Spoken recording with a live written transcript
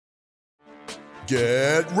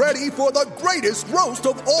Get ready for the greatest roast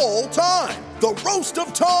of all time, the Roast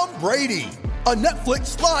of Tom Brady, a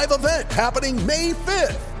Netflix live event happening May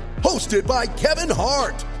 5th. Hosted by Kevin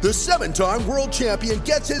Hart, the 7-time world champion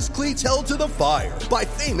gets his cleats held to the fire by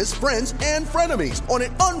famous friends and frenemies on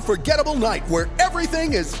an unforgettable night where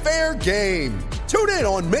everything is fair game. Tune in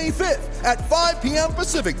on May 5th at 5 p.m.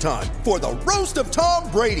 Pacific time for the Roast of Tom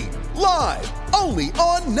Brady, live only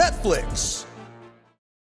on Netflix.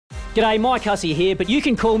 G'day, Mike Hussey here, but you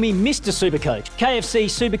can call me Mr. Supercoach. KFC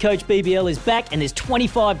Supercoach BBL is back and there's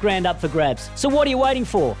 25 grand up for grabs. So what are you waiting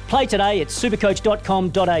for? Play today at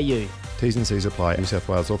supercoach.com.au. T's and C's apply. New South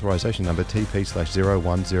Wales authorisation number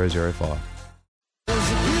TP/01005.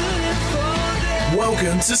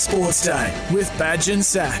 Welcome to Sports Day with Badge and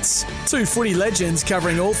Sats, two footy legends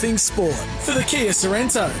covering all things sport. For the Kia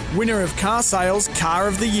Sorrento, winner of Car Sales Car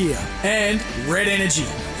of the Year, and Red Energy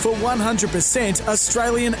for 100%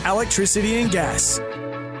 Australian electricity and gas.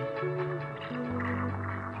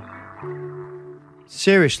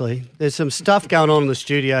 Seriously, there's some stuff going on in the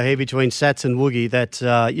studio here between Sats and Woogie that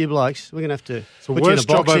you blokes, we're going to have to put you in a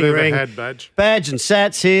boxing ring. Badge and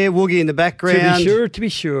Sats here, Woogie in the background. To be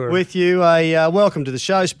sure. With you, welcome to the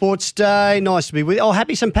show, Sports Day. Nice to be with you. Oh,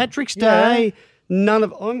 happy St. Patrick's Day. Yeah.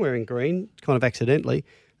 I'm wearing green, kind of accidentally.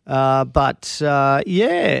 Any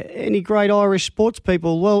great Irish sports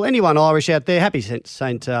people? Well, anyone Irish out there, happy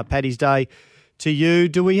St. Paddy's Day to you.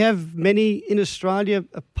 Do we have many in Australia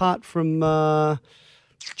apart from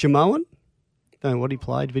Jamoan? Don't know what he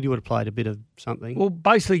played, but he would have played a bit of something. Well,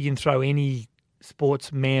 basically you can throw any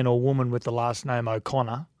sportsman or woman with the last name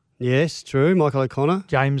O'Connor. Yes, true. Michael O'Connor.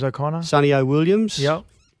 James O'Connor. Sonny O'Williams. Yep.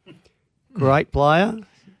 Great player.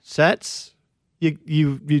 Sats.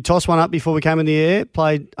 You tossed one up before we came in the air,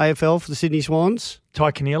 played AFL for the Sydney Swans.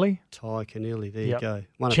 Ty Keneally. There you go.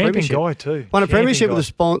 Won a champion premiership. guy too. Won a premiership with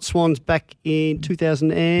the Swans back in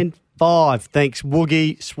 2005. Thanks,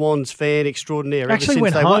 Woogie, Swans fan extraordinaire. Actually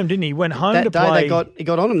went home, didn't he? Went home to play. He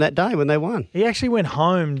got on them that day when they won. He actually went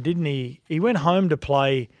home, didn't he? He went home to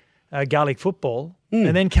play Gaelic football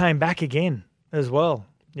and then came back again as well.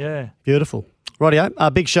 Yeah. Beautiful. Rightio, a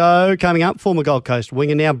big show coming up. Former Gold Coast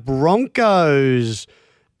winger, now Broncos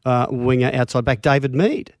winger outside back, David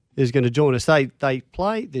Mead, is going to join us. They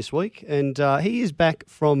play this week, and he is back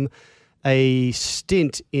from a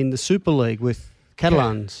stint in the Super League with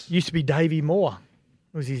Catalans. Used to be Davey Moore,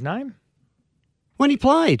 was his name? When he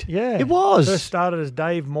played? Yeah. It was. First started as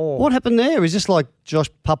Dave Moore. What happened there? Is this like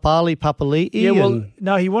Josh Papali'i? Yeah, well,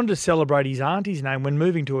 no, he wanted to celebrate his auntie's name. When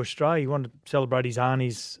moving to Australia, he wanted to celebrate his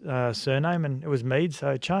auntie's surname, and it was Mead,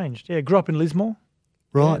 so it changed. Yeah, grew up in Lismore.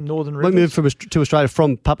 Right. Northern Rivers. We moved to Australia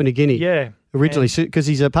from Papua New Guinea. Yeah. Originally, because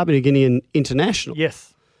he's a Papua New Guinean international.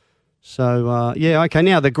 Yes. So, okay.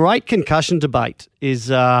 Now, the great concussion debate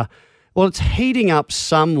is, it's heating up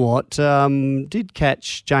somewhat. Did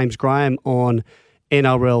catch James Graham on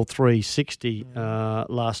NRL 360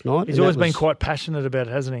 last night. He's always been quite passionate about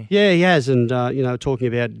it, hasn't he? Yeah, he has. And, talking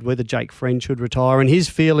about whether Jake Friend should retire and his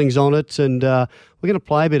feelings on it. And we're going to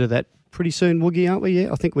play a bit of that pretty soon, Woogie, aren't we?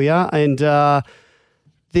 Yeah, I think we are. And a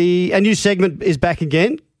new segment is back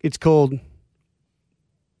again. It's called...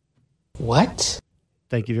 What?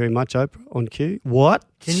 Thank you very much, Oprah, on cue. What?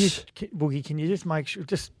 Boogie, can you just make sure,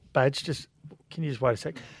 can you just wait a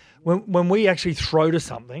sec? When we actually throw to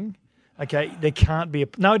something... Okay, there can't be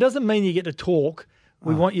no, it doesn't mean you get to talk.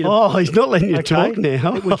 We want you to... Oh, he's not letting you talk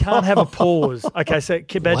now. We can't have a pause. Okay, so,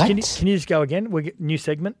 Badge, can you just go again? We get new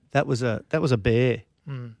segment. That was a bear.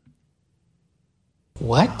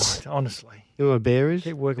 What? Oh, honestly. You know what a bear is?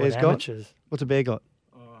 Keep working with amateurs. What's a bear got?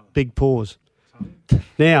 Big paws.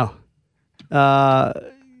 Now, the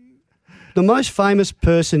most famous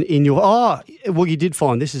person in your... Oh, Woogie did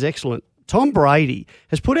find, this is excellent. Tom Brady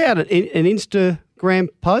has put out an Instagram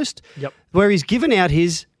post where he's given out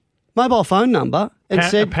his mobile phone number and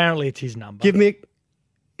said... Apparently it's his number.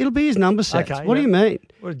 It'll be his number, Sats. Okay, what do you mean?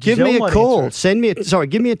 Well, give me a call.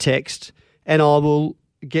 Give me a text and I will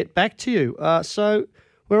get back to you. So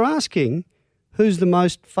we're asking who's the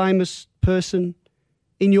most famous person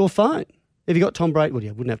in your phone. Have you got Tom Brady? Well,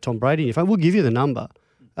 you wouldn't have Tom Brady in your phone. We'll give you the number.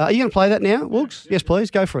 Are you going to play that now, Woogs? Yes, please.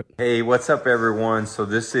 Go for it. Hey, what's up, everyone? So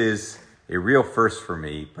this is a real first for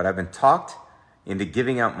me, but I've been talked into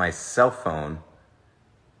giving out my cell phone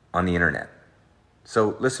on the internet.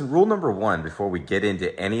 So listen, rule number one before we get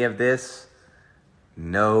into any of this,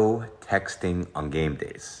 no texting on game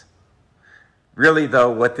days. Really, though,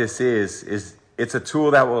 what this is it's a tool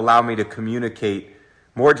that will allow me to communicate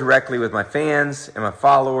more directly with my fans and my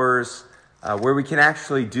followers, where we can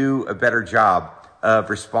actually do a better job of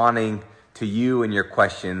responding to you and your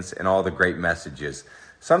questions and all the great messages.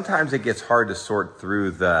 sometimes it gets hard to sort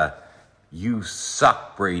through the "you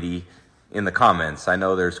suck, Brady" in the comments. I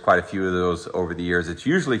know there's quite a few of those over the years. It's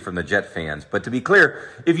usually from the Jet fans. But to be clear,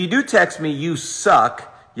 if you do text me, "you suck,"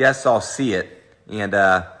 yes, I'll see it. And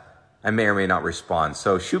I may or may not respond.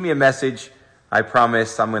 So shoot me a message. I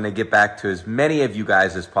promise I'm going to get back to as many of you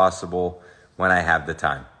guys as possible when I have the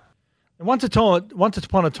time. Once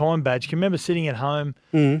upon a time, Badge, can you remember sitting at home,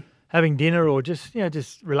 having dinner or just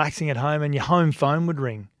relaxing at home, and your home phone would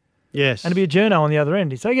ring? Yes. And it'd be a journo on the other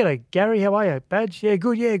end. He'd say, "G'day, Gary, how are you? Badge? Yeah,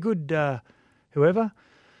 good, whoever.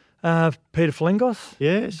 Peter Flingos?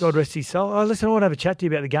 Yes. God rest his soul. Oh, listen, I want to have a chat to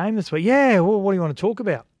you about the game this week. Yeah, well, what do you want to talk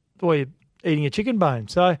about? Well, you're eating a chicken bone.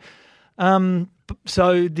 So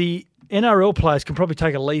the NRL players can probably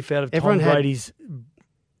take a leaf out of Tom Brady's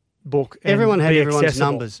book. Everyone had everyone's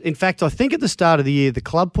accessible. numbers. In fact, I think at the start of the year, the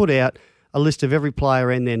club put out a list of every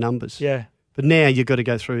player and their numbers. Yeah. But now you've got to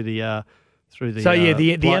go through the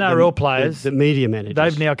the NRL players, the media managers.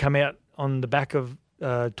 They've now come out on the back of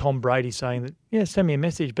Tom Brady saying that, yeah, send me a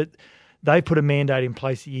message. But they put a mandate in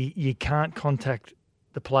place that you can't contact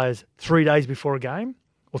the players 3 days before a game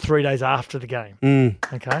or 3 days after the game.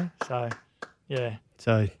 Okay, so yeah.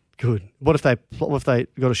 So good. What if they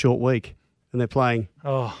got a short week and they're playing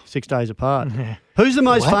 6 days apart? Who's the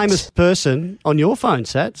most famous person on your phone,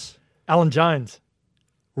 Sats? Alan Jones.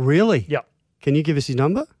 Really? Yep. Can you give us his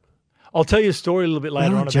number? I'll tell you a story a little bit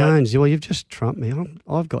later on about Jones. Well, you've just trumped me.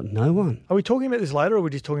 I've got no one. Are we talking about this later or are we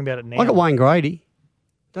just talking about it now? I got Wayne Grady.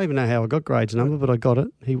 Don't even know how I got Grade's number, but I got it.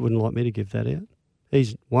 He wouldn't like me to give that out.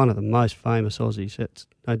 He's one of the most famous Aussies. That's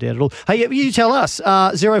no doubt at all. Hey, you tell us,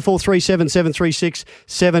 0437 736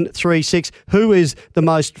 736, who is the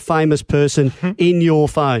most famous person in your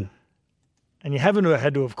phone? And you haven't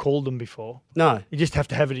had to have called them before. No. You just have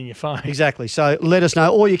to have it in your phone. Exactly. So let us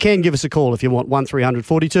know, or you can give us a call if you want, 1300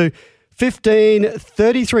 42 15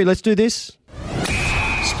 33. Let's do this.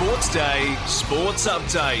 Sports Day, Sports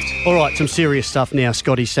Update. All right, some serious stuff now,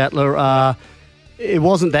 Scotty Sattler. It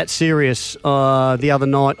wasn't that serious the other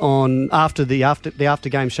night after the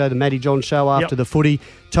after-game show, the Matty John show after the footy.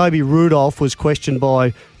 Toby Rudolph was questioned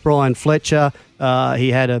by Brian Fletcher.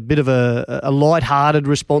 He had a bit of a light-hearted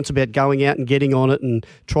response about going out and getting on it and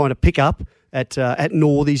trying to pick up at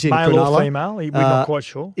Northies in Cronulla. Male or female? We're not quite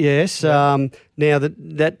sure. Yes. Yeah. Now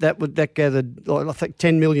that gathered, I think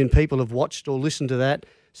 10 million people have watched or listened to that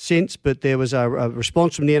since, but there was a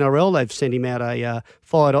response from the NRL. They've sent him out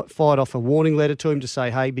fired off a warning letter to him to say,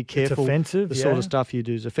 hey, be careful. It's offensive. The sort of stuff you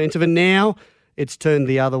do is offensive. And now it's turned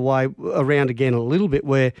the other way around again a little bit,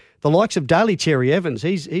 where the likes of Daly Cherry Evans,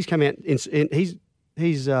 he's come out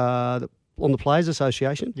he's on the Players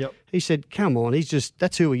Association. Yep. He said, come on,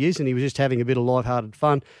 that's who he is, and he was just having a bit of light-hearted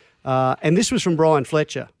fun. And this was from Brian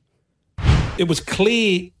Fletcher. It was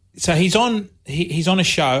clear. So he's on a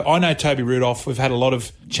show. I know Toby Rudolph. We've had a lot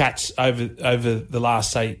of chats over the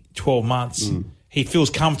last, say, 12 months. He feels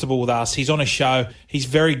comfortable with us. He's on a show. He's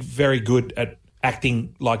very, very good at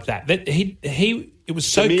acting like that. It was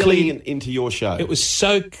so clear into your show. It was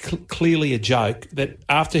so clearly a joke that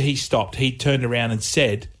after he stopped, he turned around and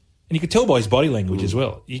said, and you could tell by his body language as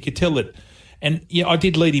well. You could tell that. And yeah, I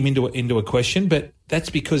did lead him into a question, but that's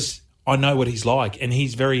because I know what he's like, and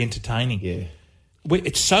he's very entertaining. Yeah.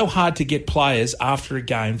 It's so hard to get players after a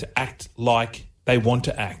game to act like they want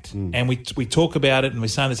to act. And we talk about it, and we're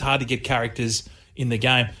saying it's hard to get characters in the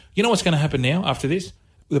game. You know what's going to happen now after this?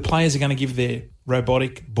 The players are going to give their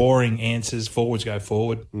robotic, boring answers. Forwards go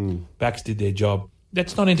forward. Backs did their job.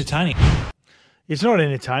 That's not entertaining. It's not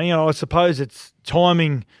entertaining. I suppose it's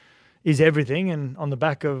timing is everything, and on the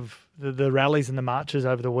back of the rallies and the marches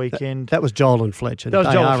over the weekend. That was Joel and Fletcher. They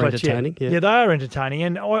are entertaining. Yeah, they are entertaining.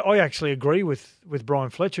 And I actually agree with Brian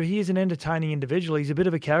Fletcher. He is an entertaining individual. He's a bit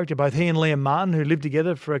of a character. Both he and Liam Martin, who lived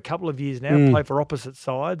together for a couple of years now, play for opposite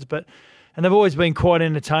sides. And they've always been quite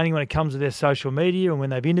entertaining when it comes to their social media, and when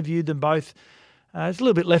they've interviewed them both. It's a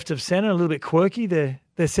little bit left of centre, a little bit quirky, their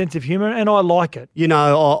sense of humour, and I like it. You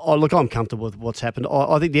know, look, I'm comfortable with what's happened.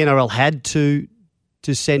 I think the NRL had to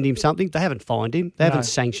send him something. They haven't fined him. They haven't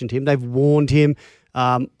sanctioned him. They've warned him.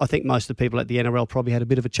 I think most of the people at the NRL probably had a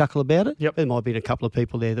bit of a chuckle about it. Yep. There might have been a couple of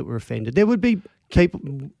people there that were offended. There would be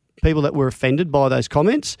people that were offended by those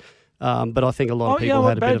comments, but I think a lot of people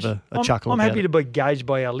had a bit of a chuckle about it. I'm happy to be gauged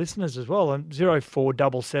by our listeners as well.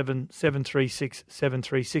 0477 736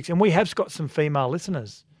 736. And we have got some female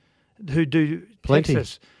listeners who do Plenty.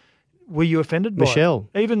 text us. Were you offended by Michelle,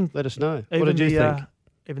 it? let us know. What did you think?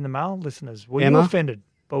 Even the male listeners, were Emma, you offended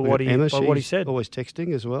by what he said? Always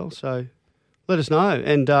texting as well, so let us know.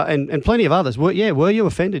 And plenty of others. Were you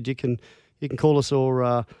offended? You can call us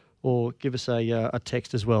or or give us a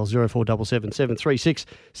text as well, 0477 736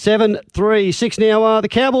 736. Now, the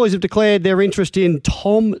Cowboys have declared their interest in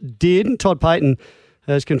Tom Dearden. Todd Payten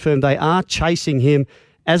has confirmed they are chasing him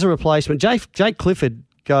as a replacement. Jake Clifford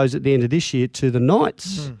goes at the end of this year to the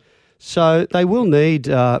Knights. So they will need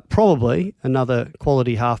probably another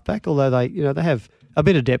quality halfback, although they have a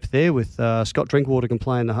bit of depth there with Scott Drinkwater can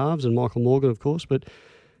play in the halves and Michael Morgan, of course, but...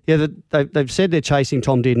 Yeah, they've said they're chasing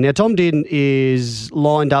Tom Dearden. Now, Tom Dearden is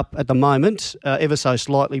lined up at the moment ever so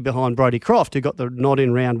slightly behind Brodie Croft, who got the nod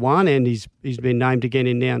in round 1, and he's been named again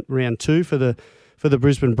in round 2 for the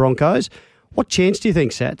Brisbane Broncos. What chance do you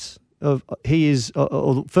think, Sats, of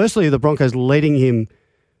firstly, the Broncos letting him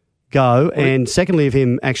go, and secondly, of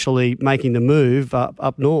him actually making the move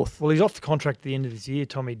up north? Well, he's off the contract at the end of this year,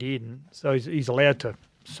 Tommy Dearden, so he's allowed to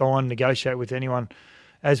sign, negotiate with anyone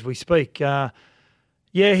as we speak.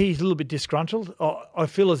 Yeah, he's a little bit disgruntled. I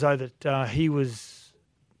feel as though that he was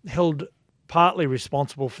held partly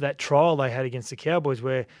responsible for that trial they had against the Cowboys,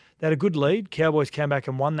 where they had a good lead. Cowboys came back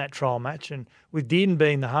and won that trial match. And with Dearden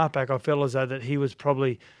being the halfback, I feel as though that he was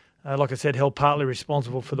probably, like I said, held partly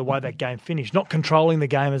responsible for the way that game finished, not controlling the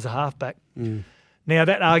game as a halfback. Now,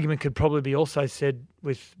 that argument could probably be also said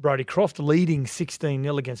with Brodie Croft leading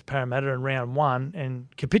 16-0 against Parramatta in round 1 and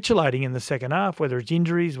capitulating in the second half, whether it's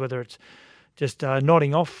injuries, whether it's just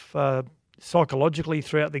nodding off psychologically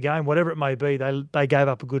throughout the game, whatever it may be, they gave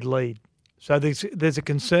up a good lead. So there's a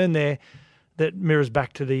concern there that mirrors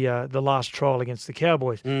back to the last trial against the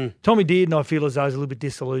Cowboys. Tommy Dearden, I feel as though, is a little bit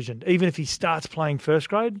disillusioned. Even if he starts playing first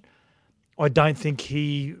grade, I don't think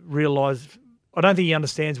he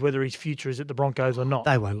understands whether his future is at the Broncos or not.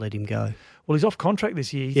 They won't let him go. Well, he's off contract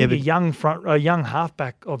this year. A young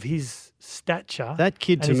halfback of his stature. That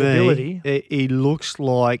kid, and to his me, ability, he looks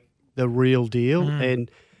like the real deal, and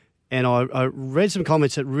I read some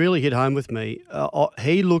comments that really hit home with me.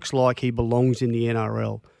 He looks like he belongs in the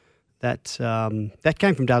NRL. That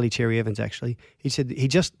came from Daly Cherry Evans, actually. He said he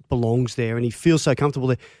just belongs there and he feels so comfortable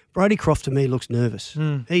there. Brodie Croft, to me, looks nervous.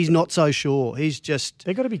 He's not so sure. He's just...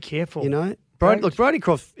 They've got to be careful. Brodie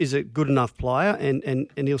Croft is a good enough player and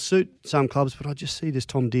he'll suit some clubs, but I just see this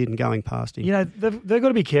Tom Dearden going past him. They've got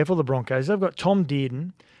to be careful, the Broncos. They've got Tom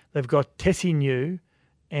Dearden, they've got Tessie New,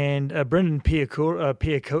 and Brendan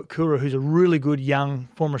Piakura, who's a really good young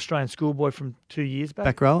former Australian schoolboy from 2 years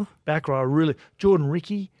back. Back rower, really. Jordan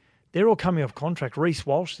Ricky, they're all coming off contract. Reece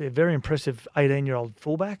Walsh, they're very impressive 18-year-old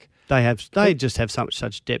fullback. They just have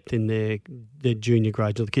such depth in their junior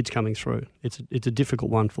grades, or the kids coming through. It's a difficult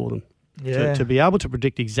one for them to be able to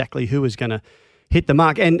predict exactly who is going to hit the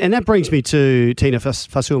mark. And that brings me to Tina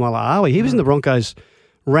Fasuamaleaui. He was in the Broncos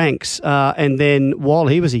ranks, and then while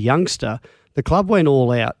he was a youngster, the club went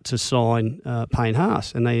all out to sign Payne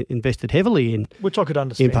Haas, and they invested heavily in... Which I could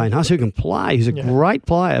understand. In Payne Haas, who can play. He's a great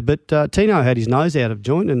player. But Tino had his nose out of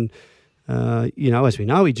joint, and, as we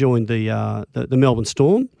know, he joined the Melbourne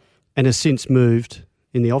Storm and has since moved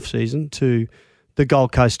in the off-season to the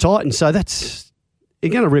Gold Coast Titans. So that's...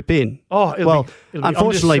 You're going to rip in.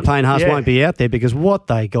 Unfortunately, Payne Haas won't be out there because what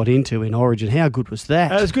they got into in Origin, how good was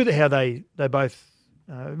that? It was good how they both...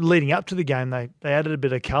 leading up to the game, they added a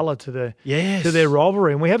bit of colour to their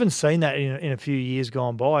rivalry, and we haven't seen that in a few years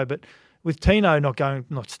gone by. But with Tino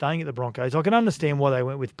not staying at the Broncos, I can understand why they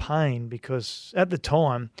went with Payne, because at the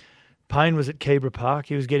time, Payne was at Keebra Park.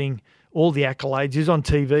 He was getting all the accolades. He was on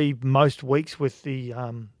TV most weeks with the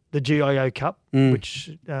GIO Cup, which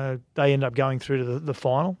they ended up going through to the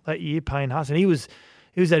final that year. Payne Haas, and he was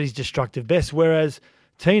at his destructive best. Whereas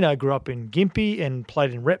Tino grew up in Gympie and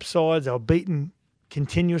played in rep sides. They were beaten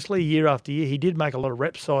continuously year after year. He did make a lot of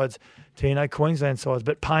rep sides, Queensland sides,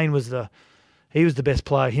 but Payne was the best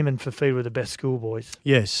player. Him and Fafita were the best schoolboys.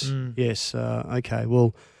 Yes. Okay,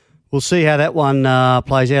 well, we'll see how that one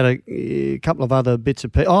plays out. A couple of other bits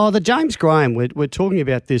of... the James Graham, we're talking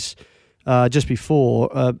about this just before,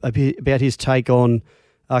 about his take on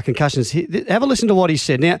concussions. Have a listen to what he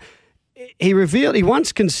said. Now, he revealed he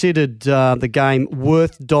once considered the game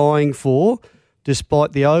worth dying for,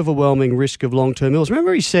 despite the overwhelming risk of long-term illness.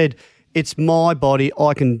 Remember, he said, it's my body,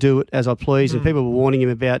 I can do it as I please, and people were warning him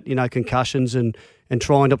about, concussions and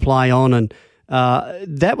trying to play on, and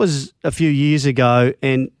that was a few years ago,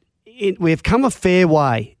 and we've come a fair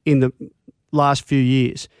way in the last few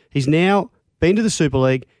years. He's now been to the Super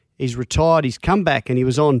League, he's retired, he's come back, and he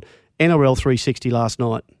was on NRL 360 last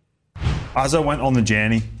night. As I went on the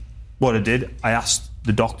journey, what I did, I asked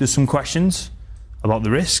the doctors some questions about the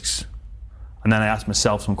risks, and then I asked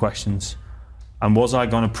myself some questions. And was I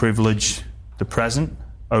going to privilege the present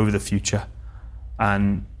over the future?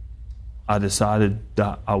 And I decided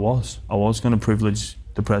that I was. I was going to privilege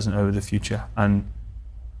the present over the future. And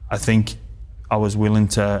I think I was willing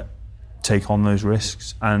to take on those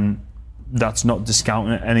risks, and that's not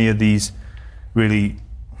discounting any of these really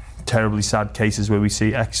terribly sad cases where we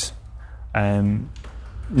see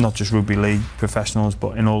not just rugby league professionals,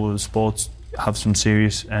 but in all of the sports, have some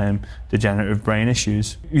serious degenerative brain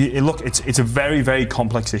issues. Look, it's a very, very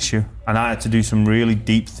complex issue, and I had to do some really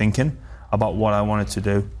deep thinking about what I wanted to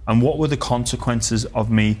do and what were the consequences of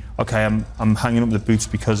me. Okay, I'm hanging up the boots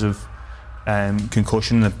because of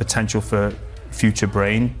concussion and the potential for future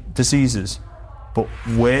brain diseases, but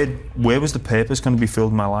where was the purpose going to be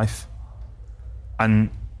filled in my life? And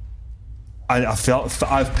I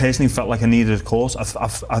personally felt like I needed a course. I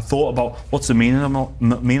thought about what's the meaning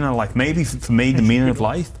of life. Maybe for me, the meaning of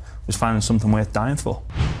life was finding something worth dying for.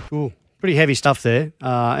 Cool. Pretty heavy stuff there,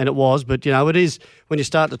 and it was. But, it is when you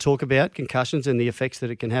start to talk about concussions and the effects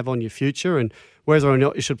that it can have on your future and whether or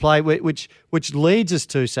not you should play, which leads us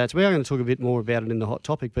to, Sats, we are going to talk a bit more about it in the hot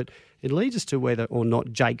topic, but it leads us to whether or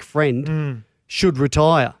not Jake Friend should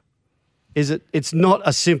retire. It's not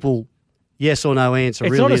a simple yes or no answer.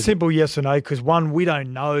 It's really not a simple yes or no because, one, we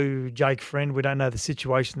don't know Jake Friend. We don't know the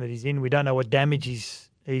situation that he's in. We don't know what damage he's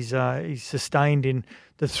sustained in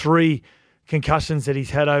the 3 concussions that he's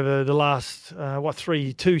had over the last,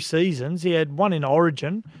 2 seasons. He had one in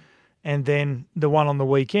Origin and then the one on the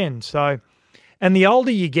weekend. So, and the older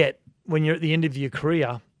you get when you're at the end of your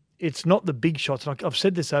career, it's not the big shots. Like I've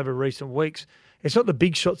said this over recent weeks. It's not the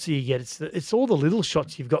big shots that you get. It's all the little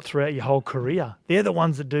shots you've got throughout your whole career. They're the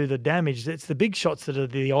ones that do the damage. It's the big shots that are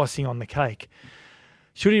the icing on the cake.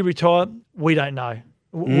 Should he retire? We don't know.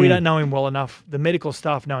 We don't know him well enough. The medical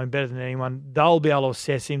staff know him better than anyone. They'll be able to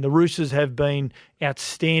assess him. The Roosters have been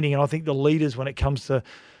outstanding, and I think the leaders when it comes to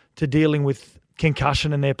dealing with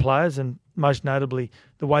concussion in their players, and most notably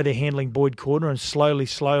the way they're handling Boyd Cordner and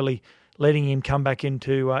slowly letting him come back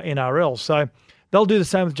into NRL. So they'll do the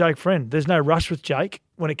same with Jake Friend. There's no rush with Jake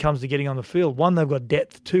when it comes to getting on the field. 1, they've got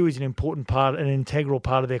depth. 2, he's an important part, an integral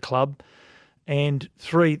part of their club. And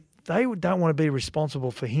 3, they don't want to be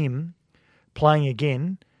responsible for him playing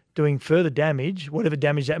again, doing further damage, whatever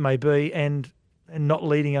damage that may be, and not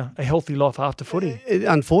leading a healthy life after footy.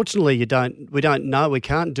 Unfortunately, we don't know. We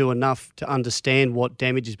can't do enough to understand what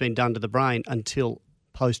damage has been done to the brain until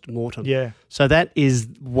post-mortem. Yeah. So that is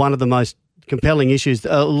one of the most compelling issues.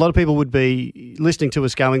 A lot of people would be listening to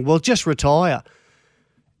us going, well, just retire.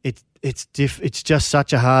 It's just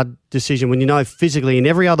such a hard decision when you know physically in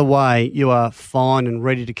every other way you are fine and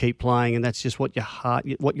ready to keep playing, and that's just what you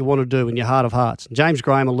want to do in your heart of hearts. And James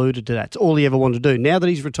Graham alluded to that. It's all he ever wanted to do. Now that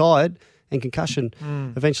he's retired and concussion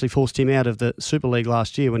eventually forced him out of the Super League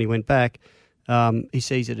last year when he went back, he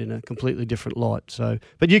sees it in a completely different light. So,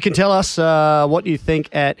 but you can tell us what you think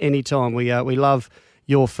at any time. We love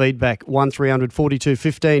your feedback. 1300 42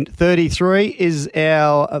 15 33 is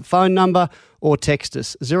our phone number, or text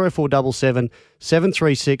us 0477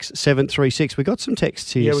 736 736. We got some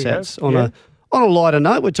texts here, Sats. On a lighter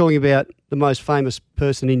note, we're talking about the most famous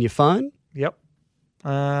person in your phone. Yep.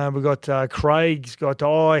 We've got Craig's got,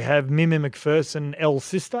 I have Mimi McPherson, Elle's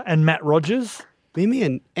sister, and Matt Rogers.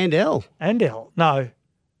 Mimi and Elle? And Elle. No,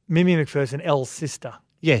 Mimi McPherson, Elle's sister.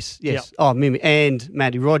 Yes. Yep. Oh, Mimi and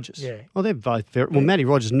Matty Rogers. Yeah. Oh, they're both very... Well, Matty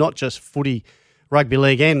Rogers, not just footy, rugby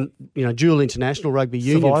league and, dual international rugby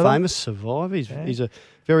union famous. Survivor. He's a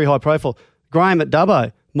very high profile. Graham at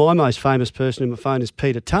Dubbo, my most famous person in my phone is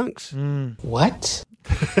Peter Tunks. What?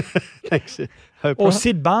 Thanks. Or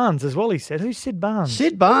Sid Barnes as well, he said. Who's Sid Barnes?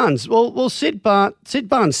 Sid Barnes. Well, Sid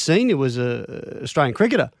Barnes Senior was an Australian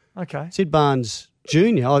cricketer. Okay. Sid Barnes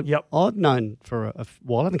Junior, I've known for a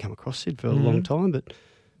while. I haven't come across Sid for a long time, but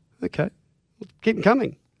okay. Keep them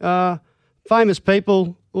coming. Famous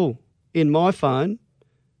people in my phone,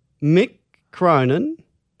 Mick Cronin,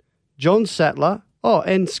 John Sattler,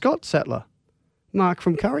 and Scott Sattler. Mark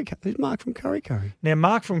from Curry. Who's Mark from Curry Curry? Now,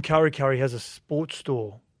 Mark from Curry Curry has a sports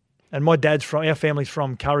store. And our family's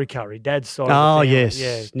from Curry Curry, Dad's side of the family. Yes.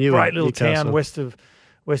 Yeah, Newark, great little Newcastle. town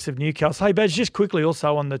west of Newcastle. Hey, Badge, just quickly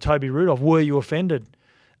also on the Toby Rudolph, were you offended?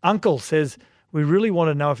 Uncle says, we really want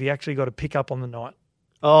to know if he actually got a pick up on the night.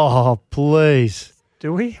 Oh, please.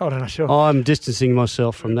 Do we? I don't know. Sure. I'm distancing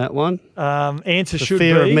myself from that one. Answer should be...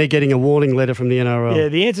 be... The fear of me getting a warning letter from the NRL. Yeah,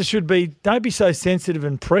 the answer should be, don't be so sensitive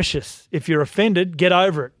and precious. If you're offended, get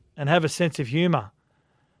over it and have a sense of humour.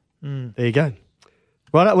 There you go.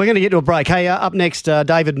 Right, we're going to get to a break. Hey, up next,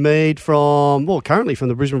 David Mead currently from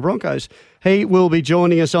the Brisbane Broncos. He will be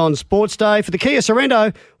joining us on Sports Day for the Kia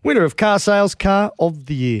Sorrento, winner of Car Sales Car of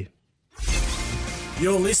the Year.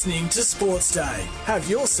 You're listening to Sports Day. Have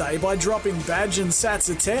your say by dropping Badge and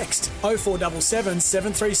Sats a text. 0477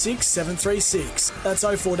 736 736. That's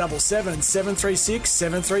 0477 736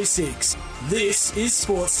 736. This is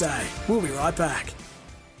Sports Day. We'll be right back.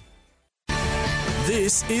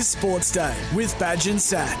 This is Sports Day with Badge and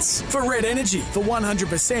Sats. For Red Energy, for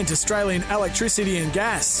 100% Australian electricity and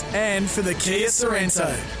gas. And for the Kia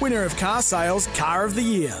Sorrento, winner of Car Sales Car of the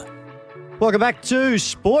Year. Welcome back to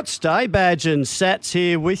Sports Day. Badge and Sats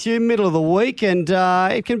here with you, middle of the week, and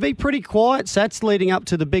it can be pretty quiet, Sats, leading up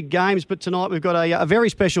to the big games. But tonight we've got a very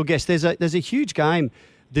special guest. There's a huge game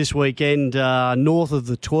this weekend north of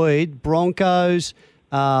the Tweed. Broncos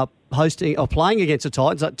playing against the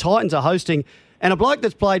Titans. Titans are hosting, and a bloke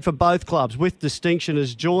that's played for both clubs with distinction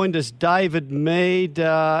has joined us, David Mead.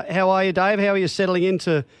 How are you, Dave? How are you settling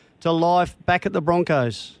into life back at the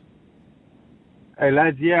Broncos? Hey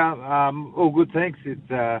lads, yeah, all good, thanks. It's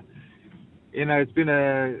it's been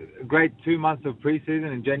a great 2 months of pre-season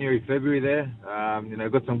in January, February there.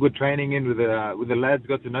 Got some good training in with the lads,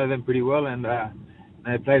 got to know them pretty well, and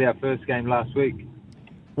they played our first game last week.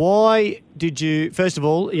 Why did you? First of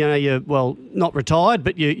all, you're not retired,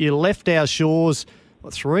 but you left our shores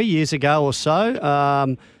 3 years ago or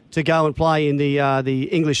so to go and play in the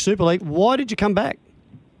English Super League. Why did you come back?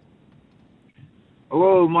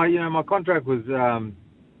 Well, my contract was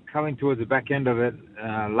coming towards the back end of it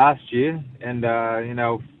last year, and I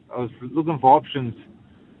was looking for options.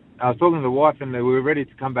 I was talking to the wife, and we were ready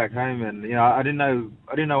to come back home, and I didn't know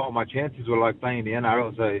what my chances were like playing in the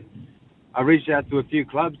NRL. So I reached out to a few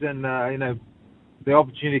clubs, and the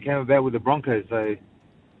opportunity came about with the Broncos. So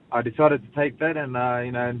I decided to take that, and now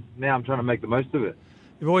I'm trying to make the most of it.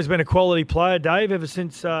 You've always been a quality player, Dave, ever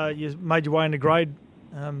since you made your way into grade.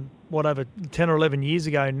 Over 10 or 11 years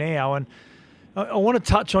ago now. And I want to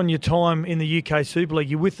touch on your time in the UK Super League.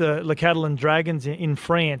 You're with the Le Catalan Dragons in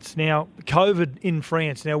France. Now, COVID in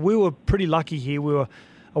France. Now, we were pretty lucky here. We were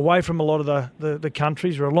away from a lot of the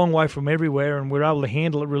countries. We're a long way from everywhere, and we were able to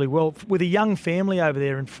handle it really well. With a young family over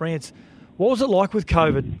there in France, what was it like with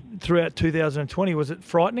COVID throughout 2020? Was it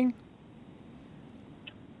frightening?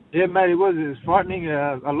 Yeah, mate, it was frightening.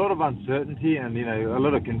 A lot of uncertainty and, a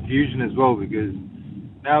lot of confusion as well, because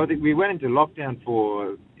now, we went into lockdown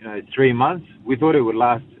for 3 months. We thought it would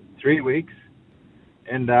last 3 weeks,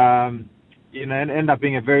 and it ended up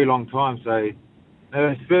being a very long time. So,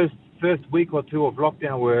 those first week or two of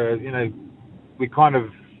lockdown, where we kind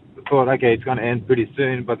of thought, okay, it's going to end pretty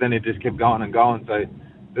soon, but then it just kept going and going. So,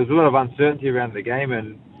 there's a lot of uncertainty around the game,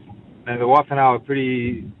 and the wife and I were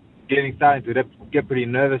starting to get pretty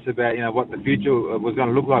nervous about what the future was going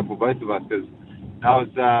to look like for both of us, because I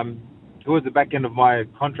was towards the back end of my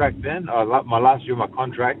contract then, my last year of my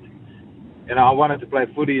contract, and I wanted to play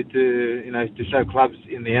footy to show clubs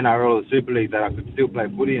in the NRL or the Super League that I could still play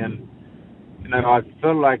footy, and I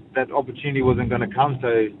felt like that opportunity wasn't going to come,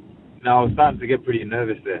 so I was starting to get pretty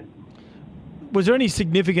nervous there. Was there any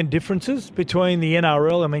significant differences between the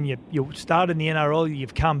NRL? I mean, you started in the NRL,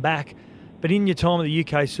 you've come back, but in your time at the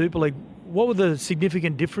UK Super League, what were the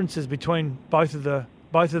significant differences between both of the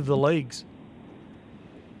leagues?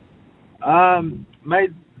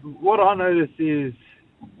 Mate, what I noticed is,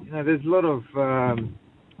 there's a lot of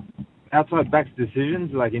outside backs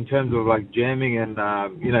decisions, like in terms of like jamming and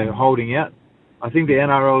holding out. I think the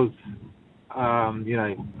NRL's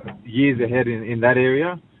years ahead in that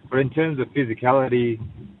area, but in terms of physicality,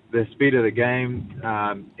 the speed of the game,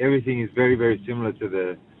 everything is very, very similar to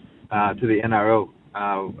the NRL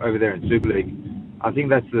over there in Super League. I think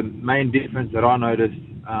that's the main difference that I noticed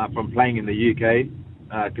from playing in the UK.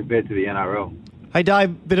 Compared to the NRL. Hey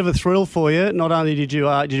Dave, bit of a thrill for you. Not only did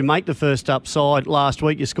you make the first up side last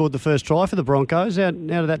week, you scored the first try for the Broncos. How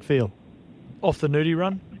did that feel? Off the nudie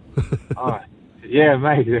run? Yeah,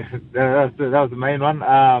 mate. That was the main one.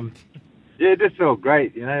 It just felt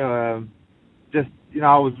great. I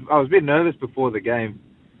was a bit nervous before the game,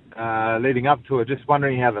 leading up to it, just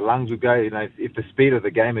wondering how the lungs would go. If the speed of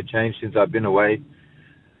the game had changed since I've been away,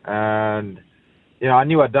 and I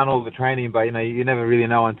knew I'd done all the training, but, you never really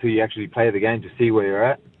know until you actually play the game to see where you're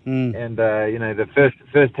at. And, the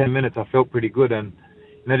first 10 minutes I felt pretty good. And,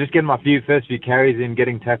 just getting my first few carries in,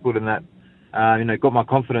 getting tackled and that, got my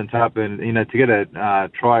confidence up. And, to get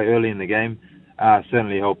a try early in the game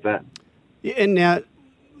certainly helped that. Yeah, and now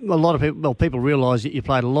a lot of people realise that you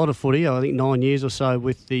played a lot of footy, I think 9 years or so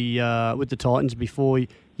with the Titans before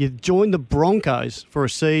you joined the Broncos for a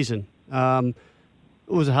season.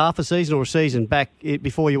 Was it half a season or a season back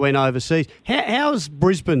before you went overseas? How's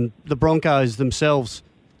Brisbane, the Broncos themselves,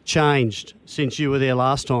 changed since you were there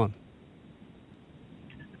last time?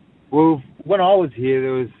 Well, when I was here,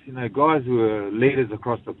 there was, guys who were leaders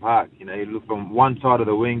across the park. You look from one side of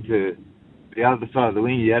the wing to the other side of the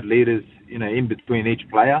wing. You had leaders, in between each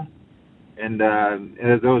player. And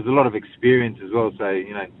there was a lot of experience as well. So,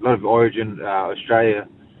 a lot of Origin, Australia,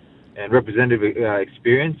 and representative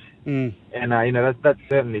experience. And, that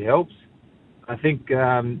certainly helps. I think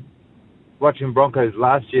watching Broncos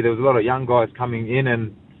last year, there was a lot of young guys coming in,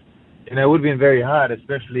 and, it would have been very hard,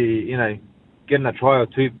 especially, getting a try or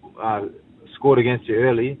two scored against you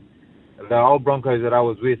early. The old Broncos that I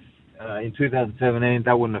was with in 2017,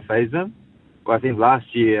 that wouldn't have fazed them. But I think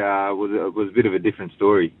last year was a bit of a different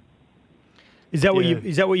story. Is that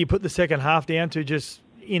what you put the second half down to? Just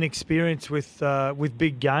inexperience with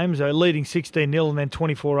big games, leading 16-0 and then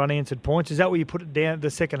 24 unanswered points. Is that what you put it down?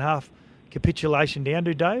 The second half capitulation down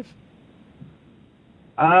to, Dave?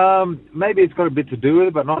 Maybe it's got a bit to do with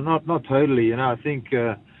it, but not totally. I think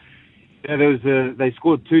they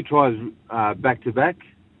scored 2 tries back to back,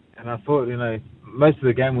 and I thought most of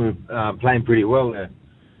the game we were playing pretty well there.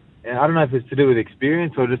 And I don't know if it's to do with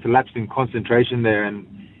experience or just a lapse in concentration there, and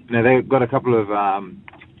they got a couple of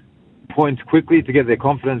points quickly to get their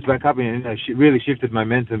confidence back up, and really shifted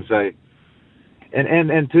momentum. So,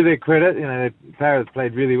 and to their credit, the Paras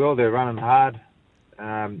played really well. They're running hard,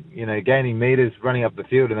 gaining meters, running up the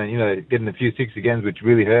field, and then getting a few 6 agains, which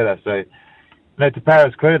really hurt us. So, to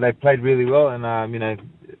Paras' credit, they played really well, and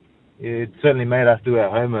it certainly made us do our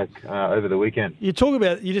homework over the weekend. You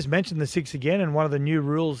just mentioned the 6 again, and one of the new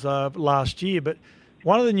rules last year, but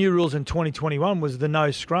one of the new rules in 2021 was the no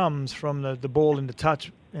scrums from the ball into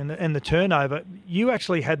touch and the turnover. You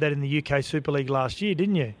actually had that in the UK Super League last year,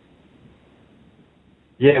 didn't you?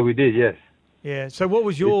 Yeah, we did, yes. Yeah. So what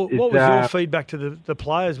was your feedback to the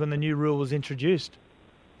players when the new rule was introduced?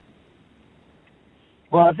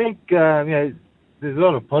 Well, I think there's a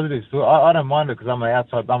lot of positives to it. I don't mind it because I'm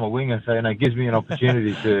a winger, so it gives me an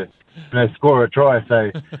opportunity to score a try. So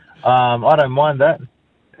I don't mind that.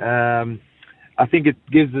 I think it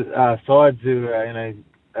gives sides who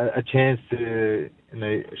a chance to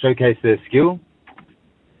showcase their skill,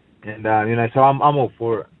 and so I'm all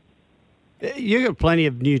for it. You've got plenty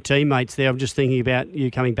of new teammates there. I'm just thinking about you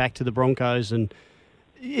coming back to the Broncos, and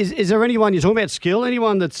is there anyone, you're talking about skill,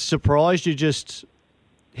 anyone that's surprised you just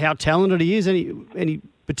how talented he is? Any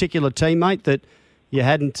particular teammate that you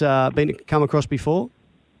hadn't come across before?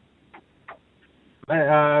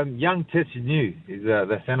 Young Tessie New is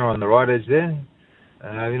the centre on the right edge there.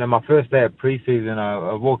 My first day of pre-season,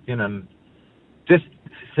 I walked in and just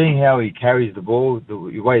seeing how he carries the ball, the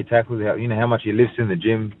way he tackles, how much he lifts in the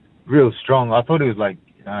gym, real strong. I thought he was like,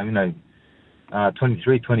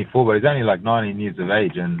 23, 24, but he's only like 19 years of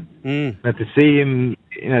age. And to see him,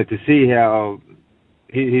 to see how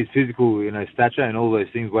his physical, stature and all those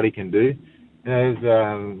things, what he can do, it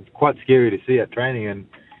was quite scary to see at training. And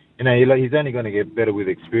he's only going to get better with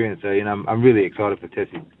experience. So, I'm really excited for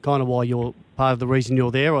Tessie. Kind of why you're part of the reason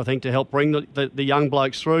you're there, I think, to help bring the young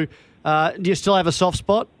blokes through. Do you still have a soft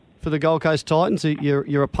spot for the Gold Coast Titans,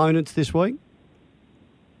 your opponents this week?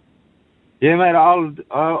 Yeah, mate, I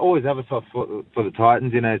always have a soft spot for the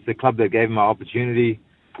Titans. It's the club that gave me my opportunity.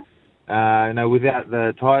 Without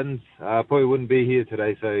the Titans, I probably wouldn't be here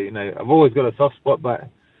today. So, I've always got a soft spot, but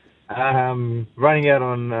running out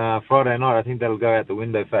on Friday night, I think that'll go out the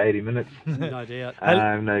window for 80 minutes. No doubt.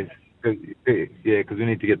 Because we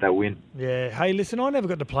need to get that win. Yeah. Hey, listen, I never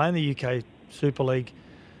got to play in the UK Super League,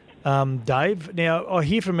 Dave. Now, I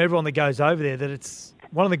hear from everyone that goes over there that it's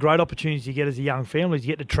one of the great opportunities you get as a young family is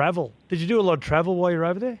you get to travel. Did you do a lot of travel while you're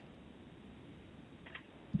over there?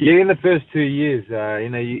 Yeah, in the first 2 years,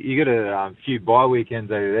 you get a few bye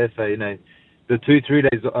weekends over there. So, the 2-3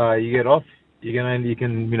 days you get off, you can,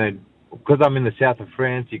 because I'm in the south of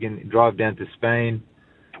France, you can drive down to Spain,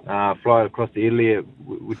 fly across to Italy,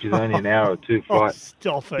 which is only an hour or two flight.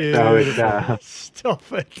 Stop it. So it's, stop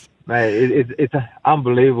it. Mate, it's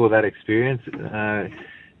unbelievable, that experience.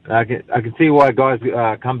 I can see why guys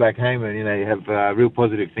come back home and have real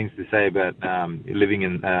positive things to say about living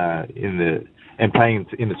in and playing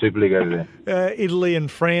in the Super League over there. Italy and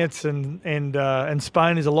France and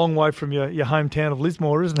Spain is a long way from your hometown of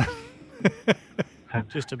Lismore, isn't it?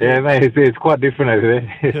 Just a bit. Yeah, mate, it's quite different over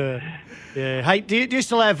there. Yeah. Hey, do you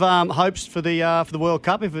still have hopes for the World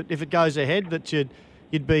Cup if it goes ahead that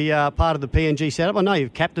you'd be part of the PNG setup? I know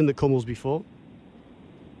you've captained the Kumuls before.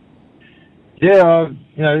 Yeah,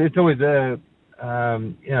 it's always a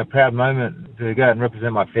proud moment to go out and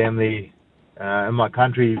represent my family and my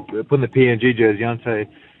country, putting the PNG jersey on. So,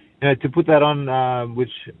 to put that on,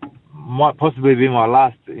 which might possibly be my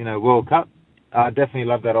last, World Cup, I definitely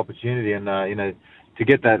love that opportunity, and to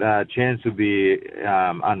get that chance would be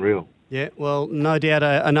unreal. Yeah, well, no doubt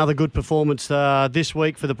another good performance this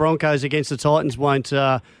week for the Broncos against the Titans won't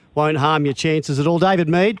harm your chances at all. David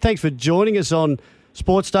Mead, thanks for joining us on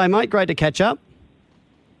Sports Day, mate. Great to catch up.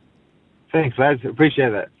 Thanks, lads. Appreciate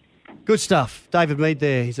that. Good stuff. David Mead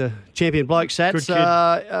there. He's a champion bloke, Sats. Good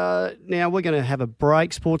kid. Now we're going to have a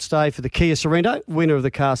break, Sports Day, for the Kia Sorrento, winner of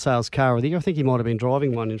the Car Sales Car of the Year. I think he might have been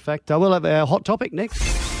driving one, in fact. We'll have our hot topic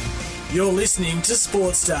next. You're listening to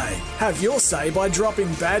Sports Day. Have your say by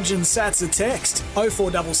dropping Badge and Sats a text.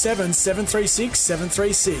 0477 736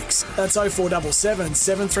 736. That's 0477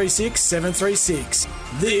 736 736.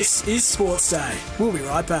 This is Sports Day. We'll be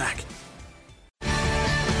right back.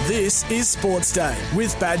 This is Sports Day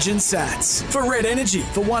with Badge and Sats. For Red Energy,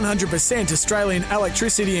 for 100% Australian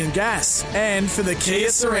electricity and gas. And for the Kia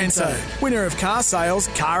Sorrento, winner of Car Sales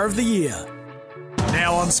Car of the Year.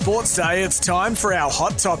 Now on Sports Day, it's time for our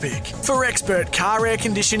hot topic. For expert car air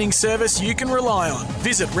conditioning service you can rely on,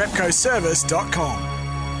 visit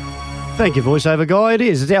repcoservice.com. Thank you, voiceover guy. It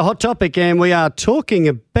is. It's our hot topic, and we are talking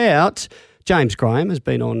about James Graham has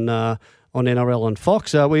been on NRL on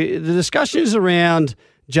Fox. The discussion is around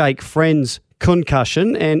Jake Friend's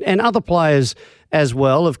concussion and other players as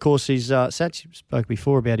well. Of course, you spoke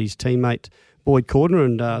before about his teammate Boyd Cordner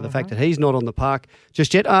and the fact that he's not on the park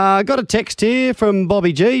just yet. Got a text here from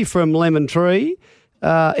Bobby G from Lemon Tree.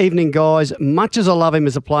 Evening, guys. Much as I love him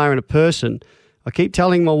as a player and a person, I keep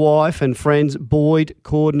telling my wife and friends Boyd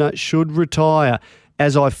Cordner should retire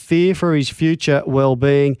as I fear for his future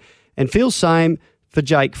well-being and feel same for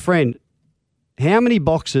Jake Friend. How many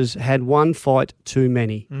boxers had one fight too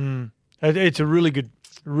many? It's a really good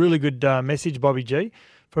message, Bobby G,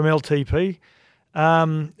 from LTP.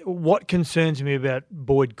 What concerns me about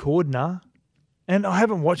Boyd Cordner, and I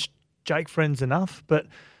haven't watched Jake Friends enough, but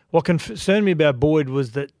what concerned me about Boyd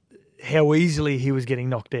was that how easily he was getting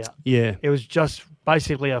knocked out. Yeah. It was just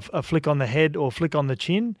basically a flick on the head or flick on the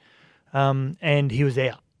chin, and he was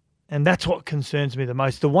out. And that's what concerns me the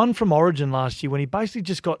most. The one from Origin last year when he basically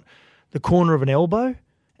just got the corner of an elbow,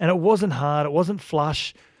 and it wasn't hard, it wasn't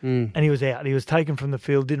flush, and he was out. He was taken from the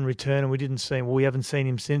field, didn't return, and we didn't see him. Well, we haven't seen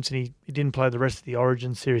him since, and he didn't play the rest of the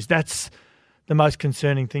Origin series. That's the most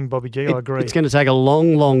concerning thing, Bobby G. I agree. It's going to take a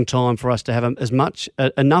long, long time for us to have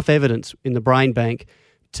enough evidence in the brain bank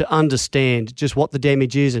to understand just what the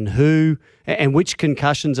damage is and who and which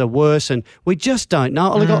concussions are worse, and we just don't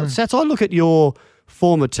know. Sats, I look at your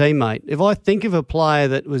former teammate. If I think of a player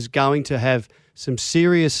that was going to have some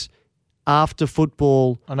serious after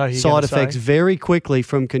football side effects very quickly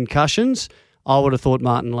from concussions, I would have thought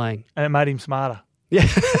Martin Lang. And it made him smarter. Yeah.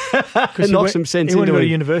 It knocked some sense into him. He went to a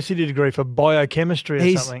university degree for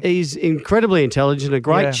biochemistry or something. He's incredibly intelligent, a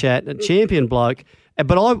great chat, a champion bloke.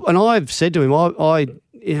 But I've said to him, I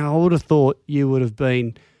would have thought you would have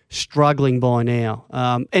been struggling by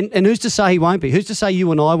now. And who's to say he won't be? Who's to say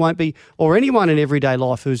you and I won't be, or anyone in everyday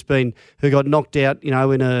life who got knocked out,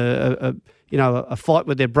 in a fight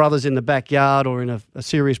with their brothers in the backyard or in a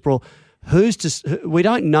serious brawl. We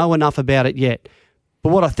don't know enough about it yet. But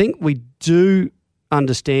what I think we do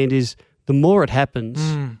understand is the more it happens,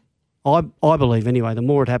 I believe anyway, the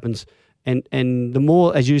more it happens and the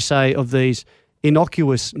more, as you say, of these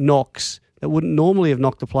innocuous knocks that wouldn't normally have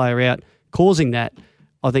knocked the player out, causing that,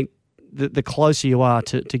 I think the closer you are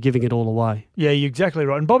to giving it all away. Yeah, you're exactly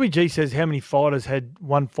right. And Bobby G says how many fighters had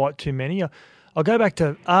one fight too many. I'll go back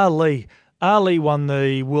to Ali. Ali won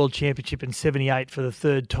the World Championship in 78 for the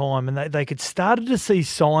third time, and they could started to see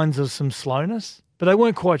signs of some slowness, but they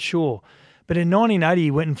weren't quite sure. But in 1980, he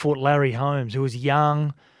went and fought Larry Holmes, who was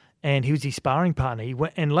young, and he was his sparring partner.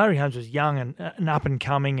 And Larry Holmes was young and up and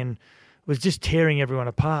coming and was just tearing everyone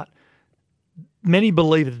apart. Many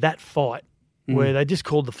believe that fight, where they just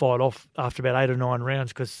called the fight off after about 8 or 9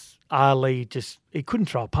 rounds because Ali he couldn't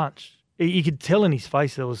throw a punch. You could tell in his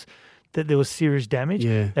face that there was serious damage.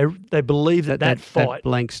 Yeah. They believe that fight, that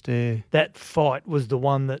blank stare, that fight was the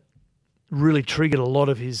one that really triggered a lot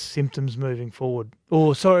of his symptoms moving forward.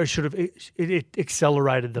 Or sorry, it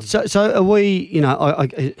accelerated them. So are we?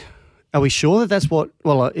 Are we sure that that's what?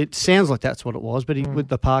 Well, it sounds like that's what it was. But with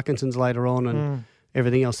the Parkinson's later on and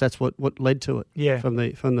everything else, that's what led to it. Yeah. From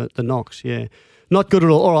the knocks. Yeah. Not good at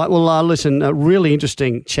all. All right. Well, listen. A really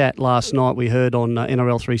interesting chat last night we heard on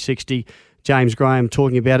NRL 360. James Graham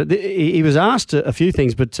talking about it. He was asked a few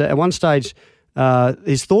things, but at one stage,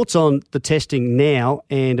 his thoughts on the testing now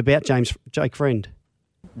and about Jake Friend.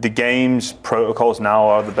 The game's protocols now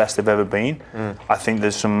are the best they've ever been. I think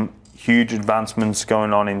there's some huge advancements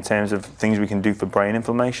going on in terms of things we can do for brain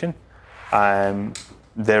inflammation.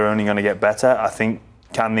 They're only going to get better. I think,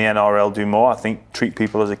 can the NRL do more? I think treat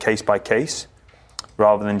people as a case by case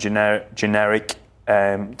rather than generic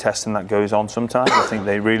testing that goes on sometimes. I think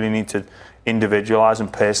they really need to individualise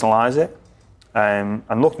and personalise it.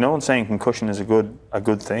 And look, no one's saying concussion is a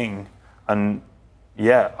good thing. And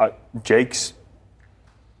yeah, Jake's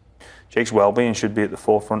well-being should be at the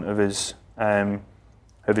forefront of his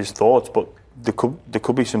thoughts. But there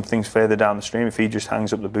could be some things further down the stream if he just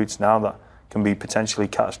hangs up the boots now that can be potentially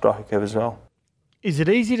catastrophic as well. Is it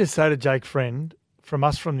easy to say to Jake Friend, from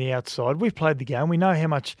us from the outside, we've played the game, we know how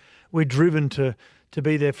much we're driven to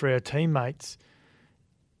be there for our teammates.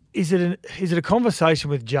 Is it a conversation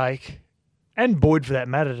with Jake and Boyd for that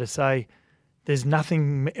matter to say there's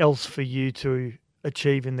nothing else for you to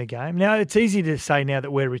achieve in the game? Now, it's easy to say now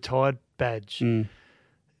that we're retired, Badge.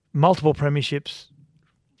 Multiple premierships,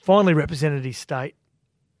 finally represented his state.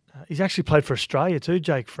 He's actually played for Australia too,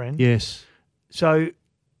 Jake Friend. Yes. So,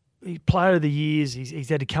 player of the years, he's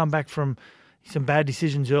had to come back from some bad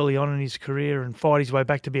decisions early on in his career and fight his way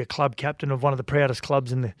back to be a club captain of one of the proudest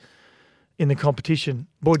clubs in the competition.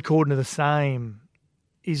 Boyd Cordner the same.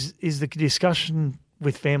 Is the discussion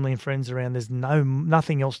with family and friends around there's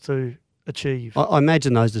nothing else to achieve? I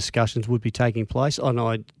imagine those discussions would be taking place, and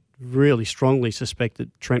I really strongly suspect that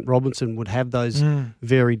Trent Robinson would have those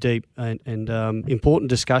very deep and important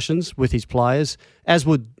discussions with his players, as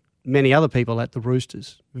would many other people at the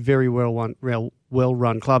Roosters. Very well-run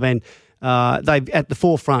club, and they at the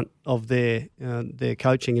forefront of their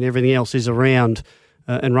coaching and everything else is around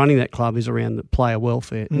and running that club is around the player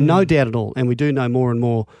welfare. No doubt at all, and we do know more and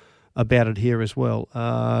more about it here as well.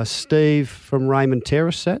 Steve from Raymond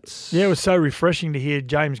Terrace, Sats? Yeah, it was so refreshing to hear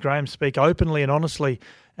James Graham speak openly and honestly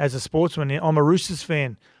as a sportsman. I'm a Roosters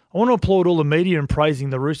fan. I want to applaud all the media in praising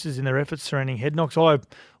the Roosters in their efforts surrounding head knocks. I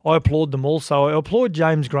applaud them also. I applaud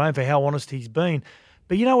James Graham for how honest he's been.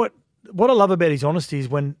 But you know what? What I love about his honesty is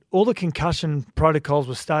when all the concussion protocols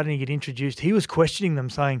were starting to get introduced, he was questioning them,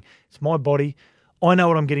 saying, it's my body. I know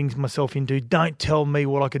what I'm getting myself into. Don't tell me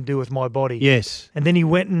what I can do with my body. Yes. And then he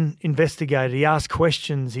went and investigated. He asked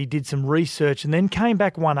questions. He did some research and then came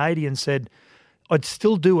back 180 and said, I'd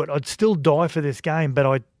still do it. I'd still die for this game,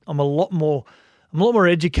 but I'm a lot more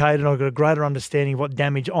educated and I've got a greater understanding of what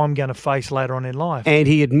damage I'm going to face later on in life. And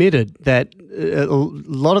he admitted that a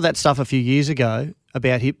lot of that stuff a few years ago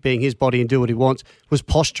about him being his body and do what he wants was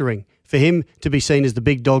posturing for him to be seen as the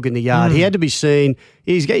big dog in the yard. He had to be seen.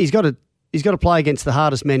 He's got to play against the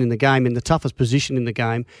hardest men in the game, in the toughest position in the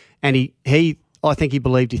game, and I think he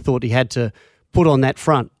believed he thought he had to put on that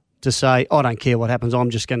front to say, I don't care what happens, I'm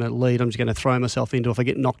just going to lead, I'm just going to throw myself into, if I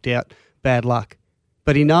get knocked out, bad luck.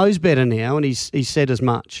 But he knows better now, and he's said as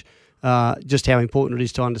much, just how important it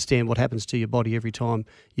is to understand what happens to your body every time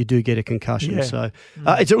you do get a concussion. Yeah. So,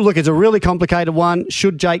 it's a really complicated one.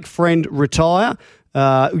 Should Jake Friend retire?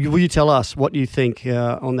 Will you tell us what you think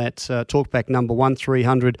on that talkback number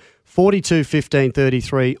 1300 42 15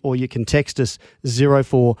 33, or you can text us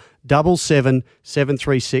 0477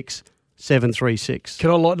 736 736. Can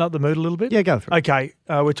I lighten up the mood a little bit? Yeah, go for it. Okay,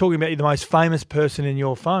 we're talking about the most famous person in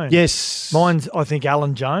your phone. Yes. Mine's, I think,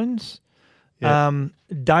 Alan Jones. Yeah.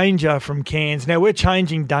 Danger from Cairns. Now, we're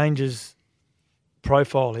changing Danger's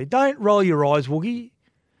profile here. Don't roll your eyes, Woogie.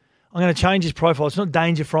 I'm going to change his profile. It's not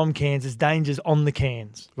Danger from Cairns. It's Danger's on the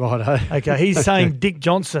Cairns. Righto. Okay, he's saying Dick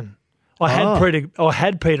Johnson. I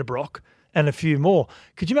had Peter Brock and a few more.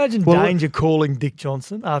 Could you imagine Danger calling Dick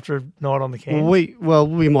Johnson after a night on the Cairns?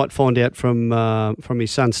 We might find out from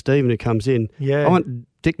his son Stephen who comes in. Yeah.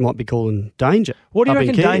 Dick might be calling Danger. What do you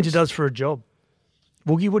reckon Danger does for a job?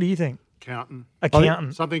 Woogie, what do you think?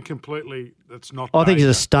 Accountant. Something completely that's not I think he's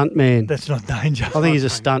a stunt man. That's not Danger. I think he's a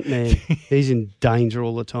stunt man. He's in danger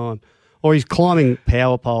all the time. Or he's climbing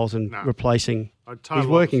power poles and replacing. He's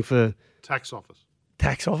working for tax office.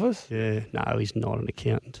 Tax office? Yeah. No, he's not an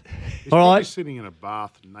accountant. He's all right. sitting in a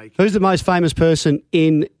bath naked. Who's the most famous person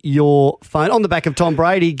in your phone? On the back of Tom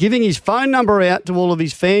Brady, giving his phone number out to all of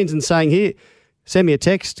his fans and saying, here, send me a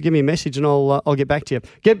text, give me a message, and I'll get back to you.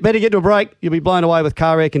 Better get to a break. You'll be blown away with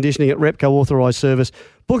car air conditioning at Repco Authorised Service.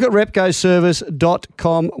 Book at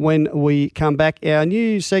repcoservice.com when we come back. Our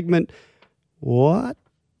new segment, What?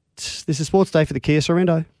 This is Sports Day for the Kia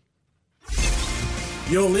Sorrento.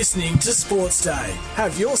 You're listening to Sports Day.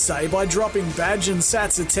 Have your say by dropping Badge and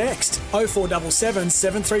Sats a text. 0477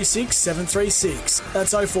 736 736.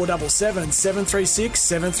 That's 0477 736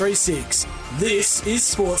 736. This is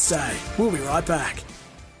Sports Day. We'll be right back.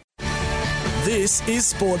 This is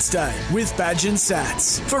Sports Day with Badge and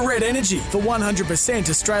Sats. For Red Energy, for 100%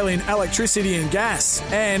 Australian electricity and gas.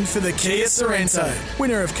 And for the Kia Sorrento,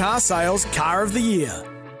 winner of car sales Car of the Year.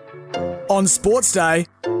 On Sports Day,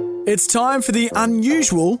 it's time for the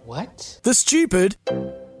unusual, what? The stupid,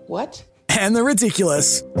 what? And the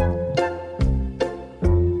ridiculous.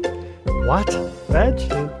 What? Badge?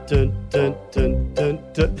 Dun, dun, dun, dun,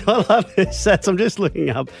 dun. I love this. I'm just looking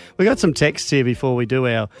up. We got some texts here before we do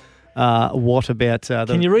our what about...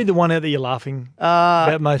 Can you read the one out that you're laughing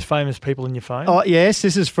about most famous people in your phone? Oh, yes.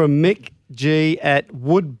 This is from Mick G at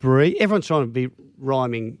Woodbury. Everyone's trying to be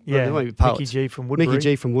rhyming. Yeah, they won't be poets. Mickey G from Woodbury. Mickey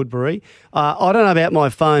G from Woodbury. I don't know about my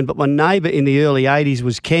phone, but my neighbour in the early 80s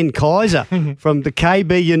was Ken Kaiser from the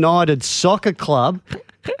KB United Soccer Club,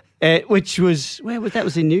 which was, that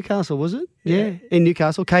was in Newcastle, was it? Yeah, in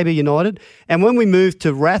Newcastle, KB United. And when we moved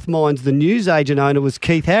to Rathmines, the newsagent owner was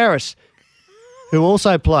Keith Harris, who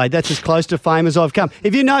also played. That's as close to fame as I've come.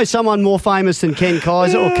 If you know someone more famous than Ken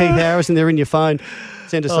Kaiser or Keith Harris and they're in your phone,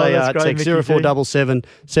 send us a text 0477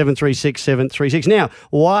 736 736. Now,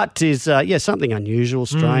 what is, something unusual,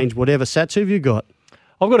 strange, whatever. Sats, who have you got?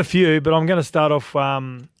 I've got a few, but I'm going to start off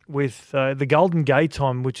with the Golden Gate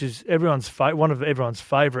Time, which is one of everyone's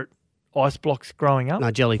favourite ice blocks growing up. No,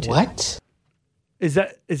 Jelly Tip. What? Is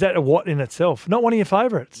that a what in itself? Not one of your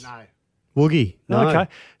favourites? No. Woogie. No. Okay.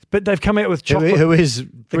 But they've come out with chocolate. Who is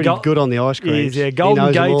pretty good on the ice cream. Yeah,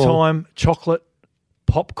 Golden Gate Time chocolate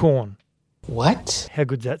popcorn. What? How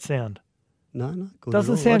good's that sound? No, good.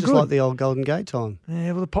 Doesn't sound I just good. like the old Golden Gate Time.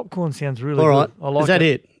 Yeah, well, the popcorn sounds really all right. good. I like is that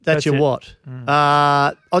it? That's your it. what?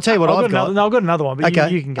 I'll tell you what I've got. I've got another one, but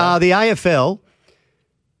okay. you can go. The AFL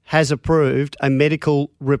has approved a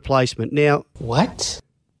medical replacement. Now, what?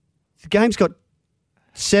 The game's got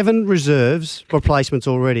 7 reserves replacements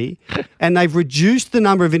already, and they've reduced the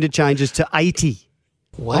number of interchanges to 80.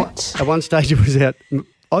 What? At one stage it was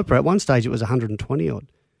Oprah, at one stage it was 120 odd.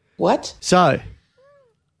 What? So,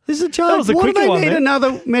 this is a joke. What do they need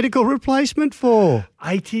another medical replacement for?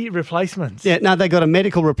 80 replacements? Yeah, no, they got a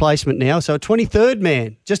medical replacement now, so a 23rd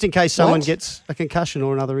man, just in case someone gets a concussion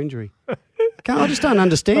or another injury. I just don't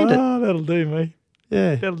understand it. Oh, that'll do me.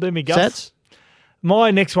 Yeah. That'll do me, Gus. Sats?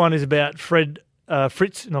 My next one is about Fritz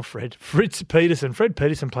Peterson. Fred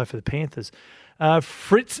Peterson played for the Panthers.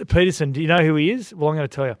 Fritz Peterson, do you know who he is? Well, I'm going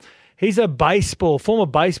to tell you. He's a former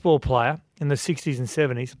baseball player in the 60s and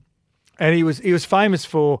 70s. And he was famous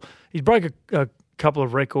for, he broke a couple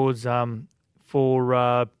of records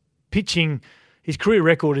for pitching. His career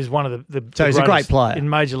record is one of the So he's a great player in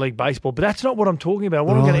Major League Baseball. But that's not what I'm talking about.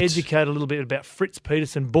 What I'm going to educate a little bit about Fritz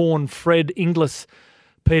Peterson, born Fred Inglis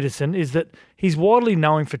Peterson, is that he's widely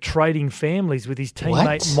known for trading families with his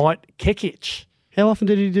teammate Mike Kekic. How often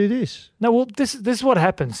did he do this? No, well, this is what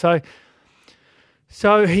happened. So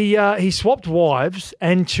he swapped wives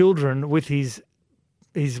and children with his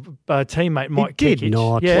teammate Mike Kekic. Did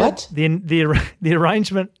not. Yeah, What? The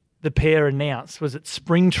arrangement the pair announced was at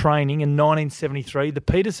spring training in 1973. The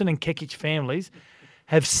Peterson and Kekic families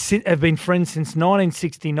have been friends since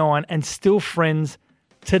 1969 and still friends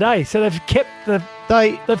today. So they've kept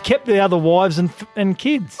the other wives and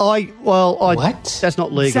kids. What? That's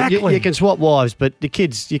not legal. Exactly. You can swap wives, but the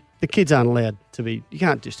kids aren't allowed to be. You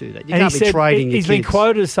can't just do that. You can't be trading your kids. He's been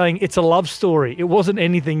quoted as saying it's a love story. It wasn't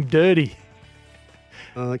anything dirty.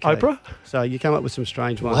 Okay. Oprah? So you come up with some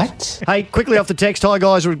strange ones. What? Hey, quickly off the text. Hi,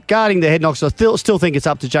 guys. Regarding the head knocks, I still think it's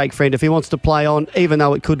up to Jake Friend if he wants to play on, even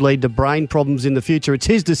though it could lead to brain problems in the future. It's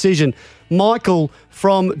his decision. Michael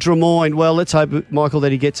from Drummoyne. Well, let's hope, Michael,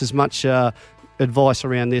 that he gets as much advice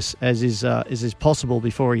around this as is possible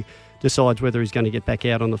before he decides whether he's going to get back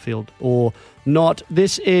out on the field or not.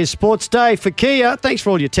 This is Sports Day for Kia. Thanks for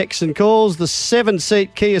all your texts and calls. The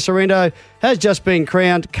 7-seat Kia Sorento has just been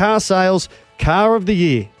crowned Car Sales Car of the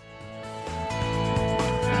Year.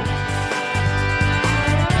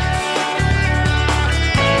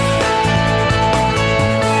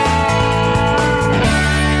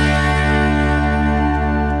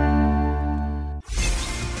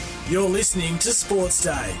 You're listening to Sports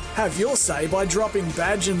Day. Have your say by dropping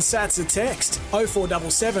Badge and Sats a text.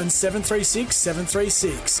 0477 736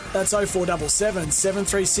 736. That's 0477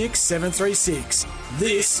 736 736.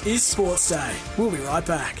 This is Sports Day. We'll be right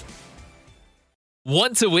back.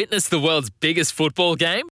 Want to witness the world's biggest football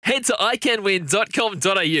game? Head to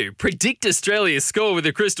iCanWin.com.au, predict Australia's score with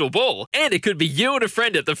a crystal ball, and it could be you and a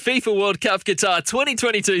friend at the FIFA World Cup Qatar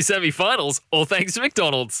 2022 semi-finals, all thanks to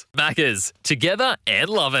McDonald's. Maccas, together and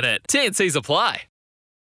loving it. TNCs apply.